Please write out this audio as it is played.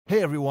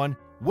Hey everyone,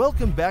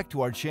 welcome back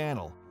to our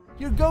channel,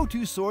 your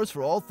go-to source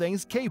for all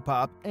things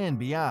K-pop and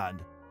beyond.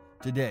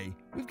 Today,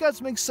 we've got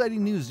some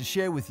exciting news to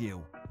share with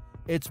you.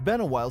 It's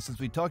been a while since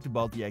we talked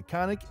about the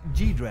iconic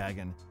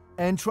G-Dragon,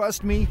 and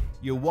trust me,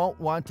 you won't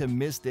want to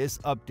miss this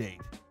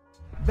update.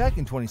 Back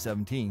in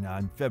 2017,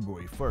 on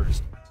February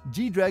 1st,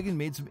 G-Dragon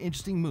made some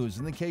interesting moves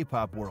in the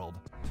K-pop world.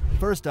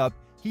 First up,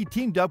 he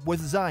teamed up with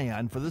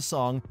Zion for the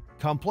song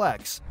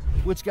Complex,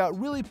 which got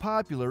really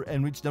popular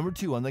and reached number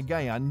 2 on the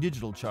Gaon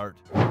Digital Chart.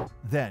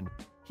 Then,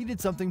 he did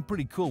something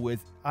pretty cool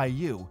with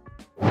IU.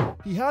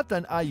 He hopped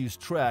on IU's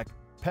track,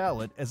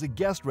 Palette, as a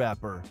guest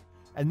rapper,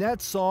 and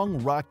that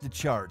song rocked the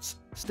charts,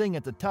 staying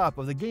at the top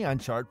of the Gaon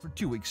Chart for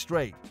 2 weeks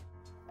straight.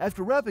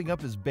 After wrapping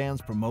up his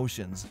band's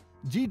promotions,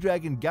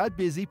 G-Dragon got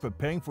busy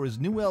preparing for his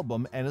new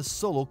album and a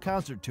solo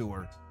concert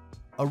tour.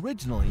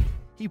 Originally,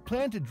 he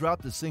planned to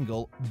drop the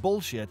single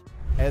Bullshit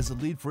as the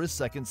lead for his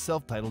second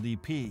self-titled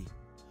EP.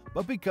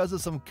 But because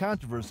of some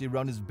controversy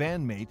around his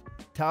bandmate,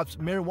 Top's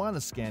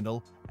marijuana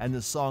scandal, and the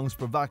song's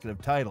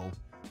provocative title,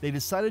 they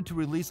decided to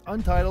release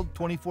Untitled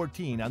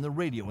 2014 on the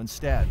radio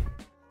instead.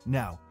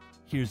 Now,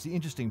 here's the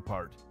interesting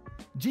part.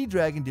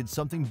 G-Dragon did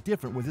something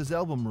different with his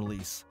album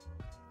release.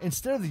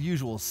 Instead of the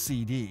usual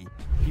CD,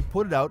 he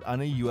put it out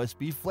on a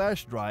USB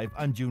flash drive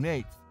on June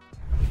 8th.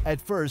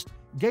 At first,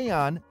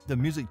 Gaon, the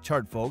music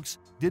chart folks,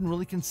 didn't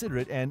really consider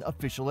it an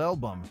official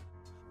album.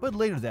 But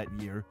later that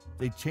year,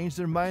 they changed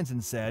their minds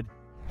and said,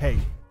 hey,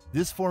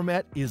 this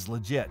format is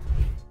legit.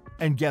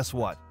 And guess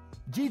what?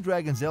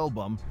 G-Dragon's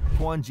album,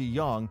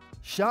 Kwon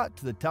shot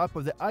to the top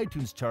of the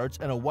iTunes charts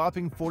in a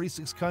whopping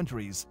 46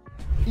 countries,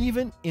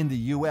 even in the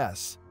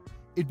US.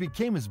 It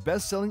became his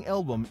best-selling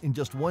album in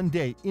just one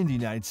day in the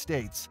United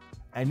States,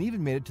 and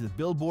even made it to the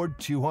Billboard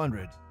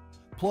 200.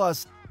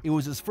 Plus, it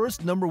was his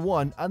first number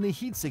 1 on the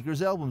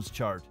Heatseekers albums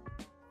chart.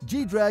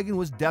 G-Dragon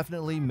was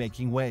definitely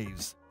making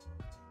waves.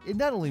 It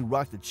not only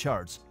rocked the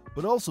charts,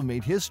 but also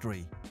made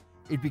history.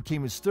 It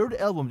became his 3rd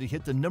album to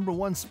hit the number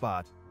 1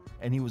 spot,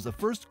 and he was the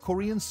first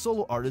Korean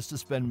solo artist to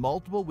spend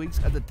multiple weeks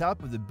at the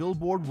top of the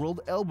Billboard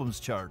World Albums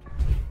chart.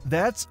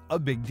 That's a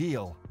big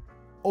deal.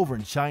 Over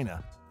in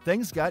China,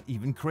 things got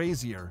even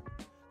crazier.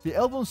 The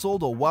album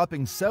sold a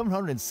whopping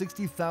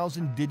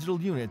 760,000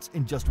 digital units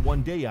in just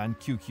one day on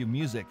QQ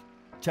Music,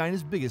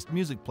 China's biggest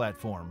music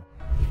platform.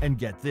 And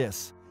get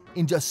this,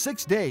 in just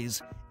 6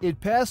 days,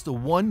 it passed the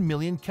 1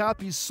 million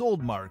copies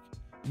sold mark,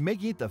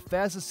 making it the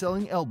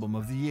fastest-selling album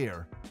of the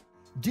year.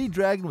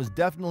 G-Dragon was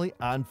definitely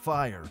on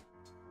fire.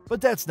 But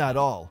that's not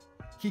all.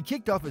 He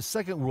kicked off his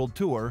second world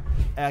tour,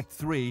 Act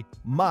 3,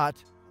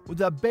 Mott,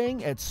 with a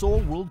bang at Seoul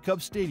World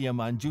Cup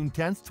Stadium on June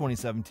 10,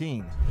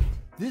 2017.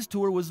 This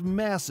tour was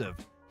massive,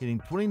 hitting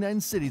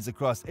 29 cities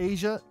across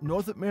Asia,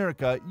 North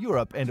America,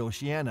 Europe, and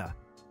Oceania.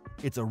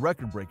 It's a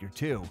record breaker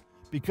too,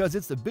 because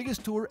it's the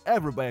biggest tour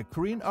ever by a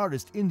Korean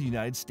artist in the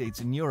United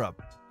States and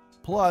Europe.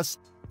 Plus,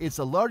 it's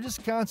the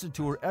largest concert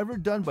tour ever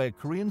done by a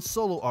Korean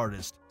solo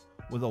artist,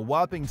 with a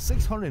whopping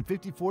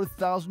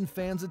 654,000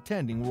 fans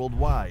attending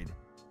worldwide.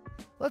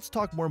 Let's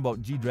talk more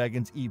about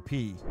G-Dragon's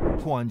EP,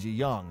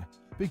 Kwon,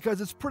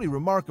 because it's pretty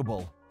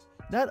remarkable.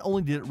 Not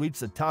only did it reach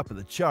the top of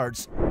the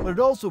charts, but it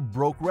also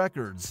broke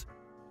records.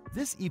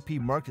 This EP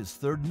marked his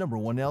 3rd number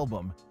 1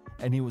 album,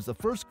 and he was the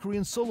first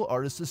Korean solo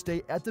artist to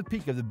stay at the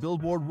peak of the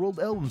Billboard World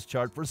Albums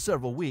chart for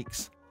several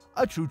weeks.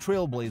 A true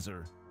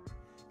trailblazer.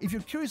 If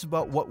you're curious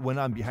about what went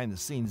on behind the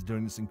scenes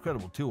during this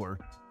incredible tour,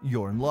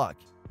 you're in luck.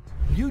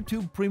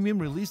 YouTube Premium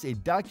released a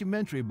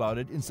documentary about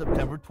it in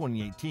September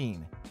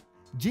 2018.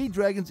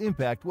 G-Dragon's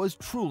impact was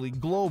truly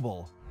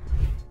global.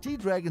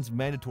 G-Dragon's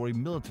mandatory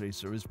military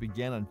service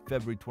began on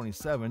February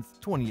 27,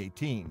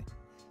 2018.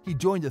 He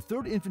joined the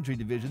 3rd Infantry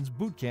Division's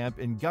boot camp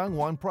in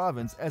Gangwon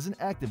Province as an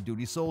active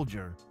duty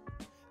soldier.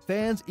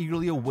 Fans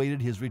eagerly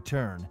awaited his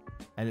return,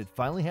 and it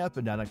finally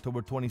happened on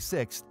October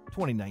 26,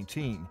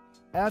 2019,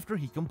 after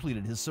he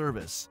completed his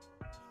service.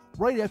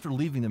 Right after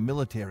leaving the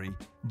military,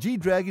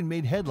 G-Dragon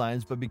made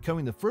headlines by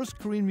becoming the first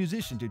Korean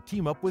musician to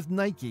team up with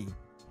Nike.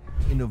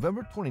 In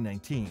November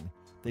 2019,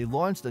 they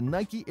launched the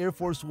Nike Air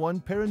Force One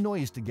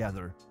Paranoise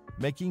together,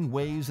 making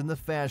waves in the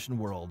fashion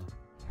world.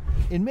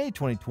 In May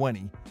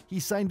 2020, he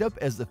signed up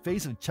as the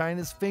face of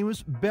China's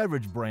famous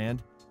beverage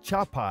brand,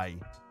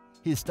 Chapai.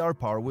 His star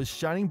power was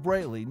shining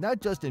brightly not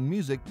just in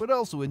music but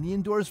also in the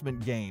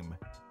endorsement game.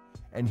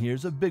 And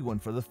here's a big one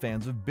for the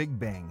fans of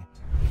bigbang.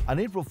 On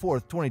April 4,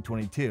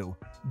 2022,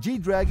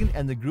 G-Dragon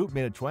and the group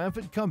made a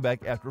triumphant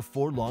comeback after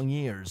 4 long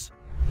years.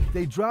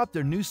 They dropped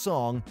their new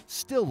song,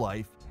 Still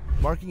Life,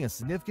 marking a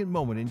significant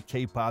moment in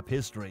K-pop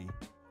history.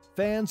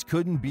 Fans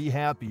couldn't be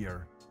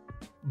happier.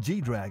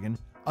 G-Dragon,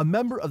 a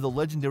member of the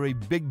legendary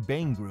Big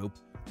Bang group,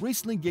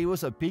 recently gave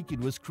us a peek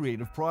into his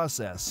creative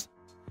process.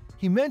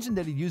 He mentioned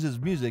that he uses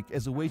music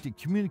as a way to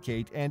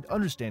communicate and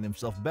understand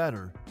himself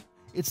better.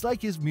 It's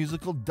like his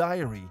musical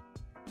diary,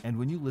 and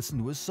when you listen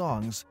to his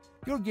songs,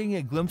 you're getting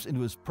a glimpse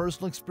into his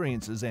personal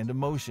experiences and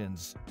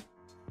emotions.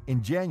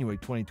 In January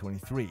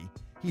 2023,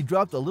 he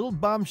dropped a little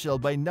bombshell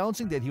by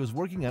announcing that he was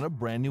working on a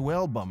brand new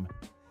album.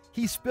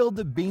 He spilled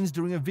the beans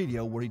during a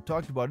video where he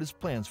talked about his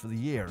plans for the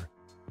year.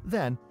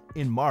 Then,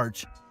 in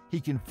March, he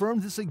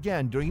confirmed this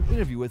again during an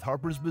interview with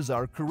Harper's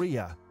Bazaar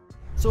Korea.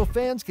 So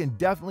fans can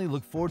definitely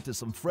look forward to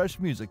some fresh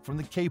music from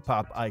the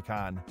K-pop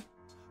icon.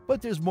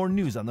 But there's more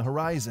news on the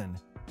horizon.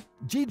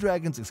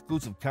 Gdragon's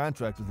exclusive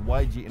contract with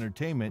YG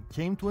Entertainment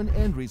came to an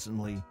end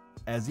recently,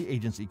 as the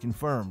agency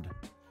confirmed.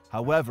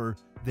 However,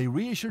 they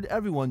reassured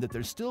everyone that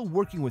they're still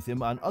working with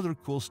him on other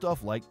cool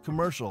stuff like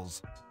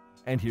commercials.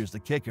 And here's the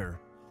kicker.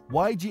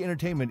 YG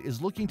Entertainment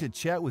is looking to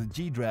chat with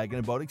Gdragon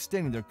about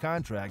extending their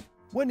contract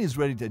when he's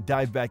ready to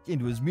dive back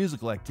into his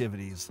musical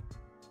activities.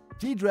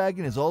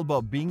 Gdragon is all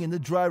about being in the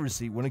driver's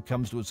seat when it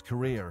comes to his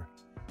career.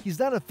 He's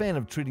not a fan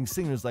of treating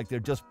singers like they're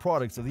just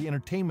products of the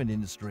entertainment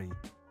industry.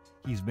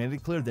 He's made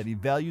it clear that he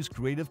values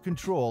creative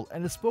control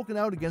and has spoken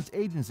out against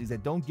agencies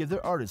that don't give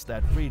their artists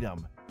that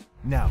freedom.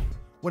 Now,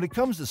 when it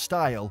comes to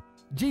style,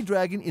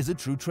 Gdragon is a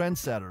true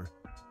trendsetter.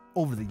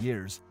 Over the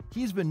years,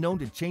 he's been known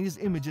to change his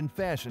image and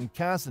fashion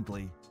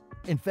constantly.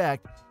 In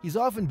fact, he's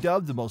often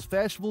dubbed the most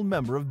fashionable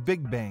member of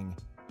bigbang.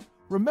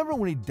 Remember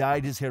when he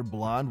dyed his hair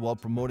blonde while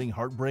promoting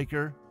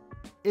Heartbreaker?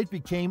 It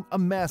became a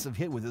massive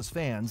hit with his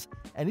fans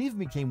and even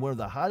became one of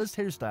the hottest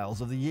hairstyles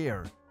of the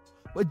year.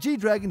 But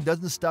Gdragon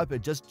doesn't stop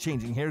at just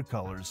changing hair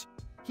colors.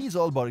 He's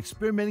all about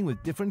experimenting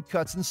with different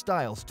cuts and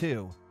styles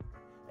too.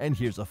 And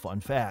here's a fun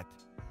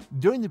fact.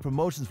 During the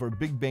promotions for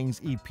Big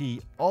Bang's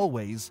EP,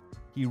 Always,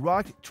 he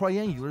rocked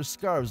triangular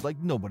scarves like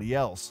nobody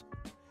else.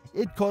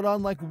 It caught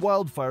on like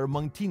wildfire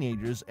among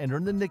teenagers and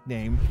earned the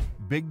nickname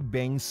Big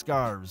Bang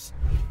Scarves.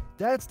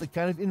 That's the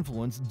kind of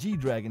influence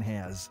Gdragon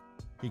has.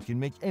 He can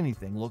make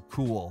anything look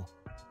cool.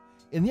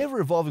 In the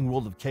ever-evolving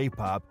world of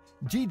K-pop,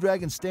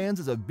 Gdragon stands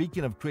as a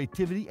beacon of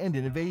creativity and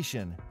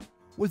innovation.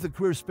 With a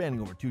career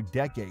spanning over 2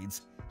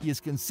 decades, he has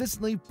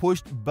consistently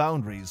pushed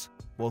boundaries,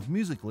 both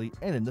musically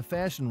and in the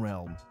fashion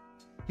realm.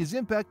 His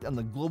impact on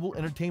the global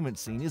entertainment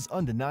scene is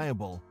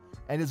undeniable,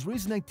 and his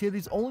recent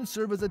activities only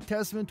serve as a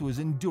testament to his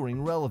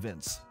enduring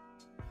relevance.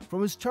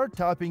 From his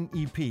chart-topping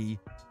EP,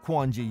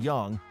 Kwanji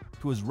Young,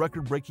 to his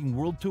record-breaking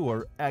world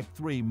tour, Act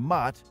 3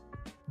 Mott,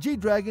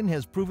 Gdragon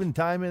has proven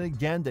time and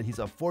again that he's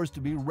a force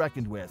to be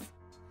reckoned with.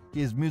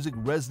 His music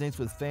resonates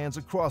with fans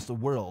across the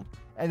world,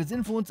 and his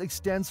influence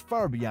extends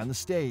far beyond the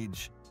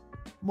stage.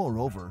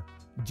 Moreover,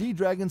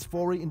 Gdragon's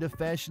foray into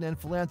fashion and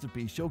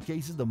philanthropy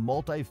showcases the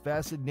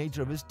multifaceted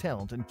nature of his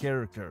talent and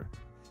character.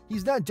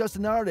 He's not just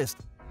an artist,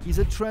 he's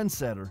a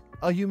trendsetter,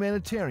 a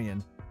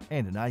humanitarian,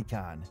 and an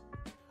icon.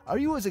 Are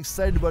you as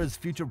excited about his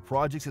future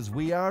projects as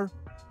we are?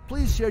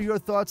 Please share your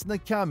thoughts in the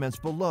comments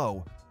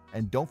below.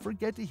 And don't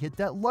forget to hit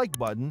that like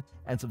button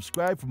and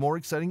subscribe for more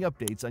exciting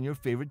updates on your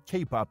favorite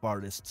K-pop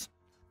artists.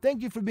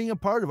 Thank you for being a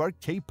part of our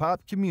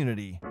K-pop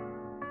community.